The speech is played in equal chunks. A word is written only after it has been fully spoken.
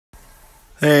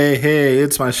Hey, hey,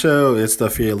 it's my show. It's the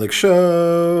Felix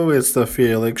Show. It's the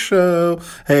Felix Show.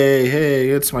 Hey,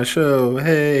 hey, it's my show.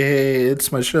 Hey, hey,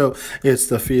 it's my show. It's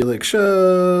the Felix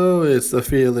Show. It's the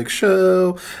Felix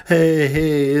Show. Hey,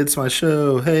 hey, it's my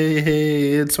show. Hey,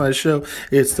 hey, it's my show.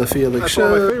 It's the Felix Show.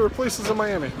 That's one of my favorite places in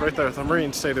Miami, right there, the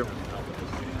Marine Stadium.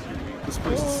 This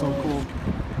place is so cool.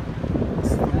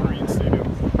 This is the Marine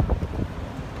Stadium.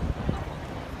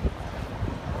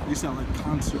 They used to have like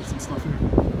concerts and stuff here.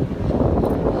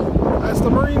 That's the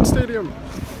Marine Stadium.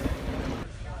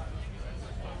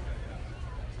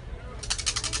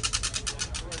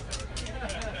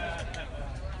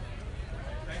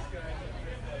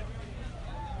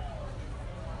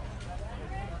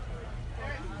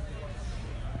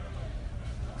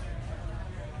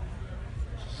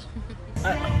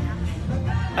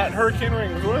 At Hurricane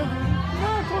Rings, what?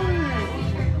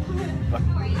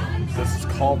 This is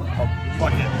called a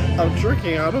bucket. I'm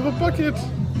drinking out of a bucket.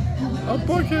 A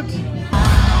bucket.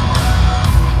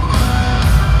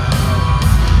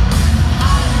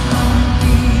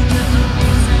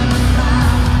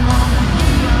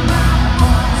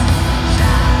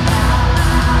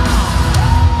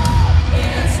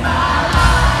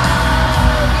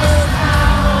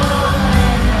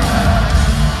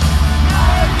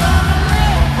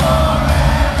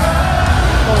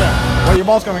 Oh, your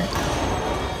ball's coming.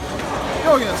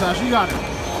 Go again, Sasha. You got it.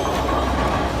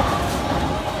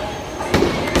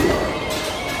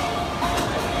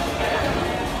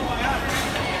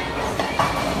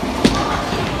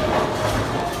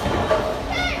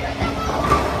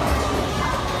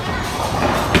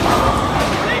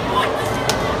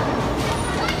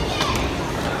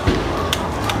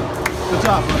 Good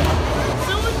job.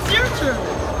 So it's your turn.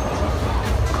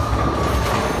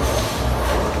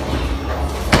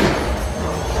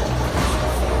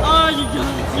 Oh, you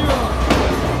got it, 0.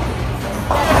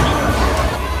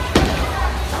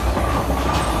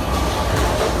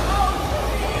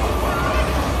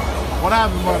 What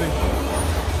happened, buddy?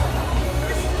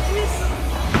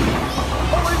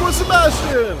 Oh, wait, what's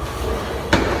Sebastian?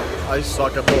 I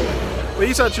suck at bowling. But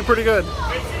he's actually pretty good.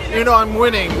 You know I'm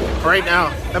winning right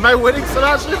now. Am I winning,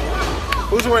 Sebastian?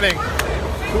 Who's winning?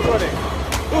 Who's winning?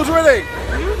 Who's winning?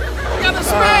 I got a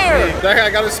spare! That guy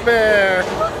got a spare.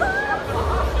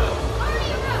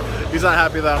 He's not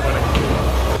happy that I'm winning.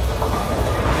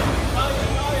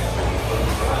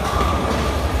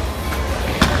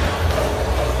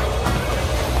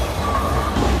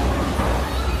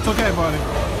 It's okay, buddy.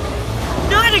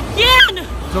 Not again!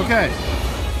 It's okay.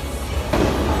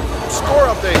 Score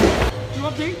update. You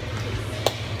update?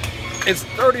 It's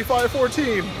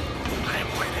 35-14. I am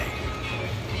winning.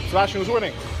 Sebastian, who's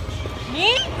winning?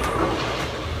 Me?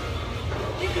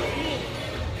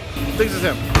 Thinks it's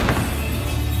him.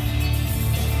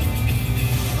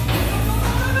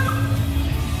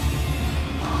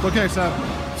 It's okay, Seb.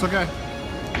 It's okay.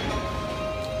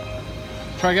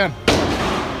 Try again.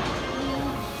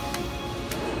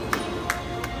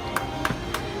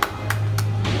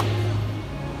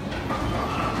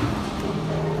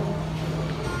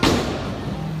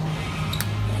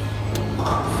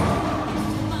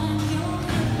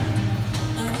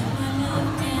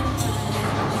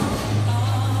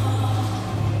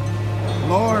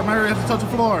 Floor, Mary has to touch the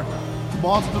floor. The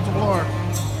ball has to touch the floor.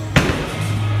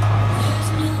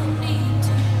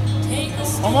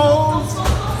 Almost!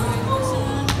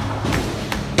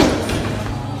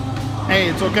 Hey,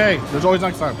 it's okay. There's always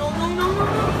next time. No.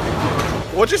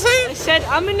 What'd you say? I said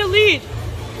I'm in the lead.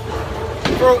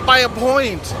 Bro, by a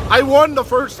point. I won the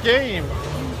first game.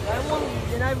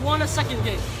 I won a second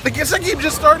game. The second game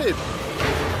just started.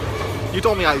 You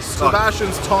told me I suck.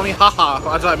 Sebastian's told me,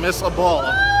 haha, as I miss a ball.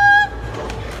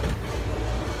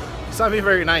 It's not being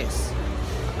very nice.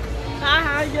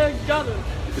 Haha, you got it.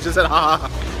 It just said, haha.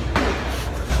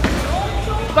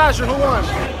 Sebastian, who won?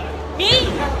 Me?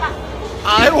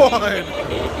 I won.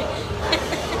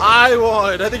 I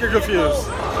won. I think you're confused.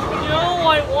 No,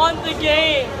 I won the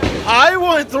game. I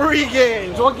won 3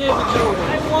 games. What game did you win?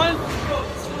 I won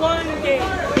 1 game.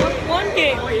 One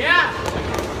game. Oh, yeah.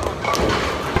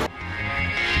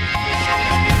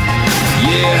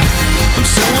 Yeah. I'm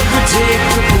so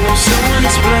unpredictable, so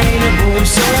unexplainable, I'm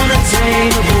so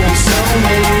unattainable, I'm so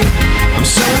made. I'm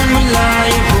so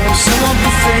unreliable, so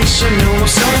unprofessional,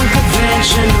 so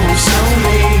unconventional, so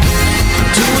made. I'm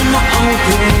doing my own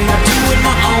thing, I do it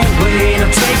my own way, and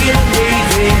I'm taking or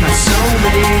leaving, I'm so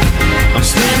made. I'm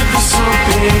standing for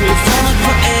something, you're falling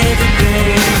for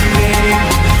everything, babe.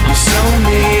 I'm so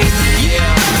made.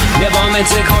 Yeah, never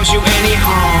meant to cause you any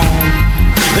harm.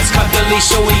 Let's cut the leash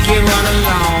so we can run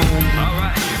along.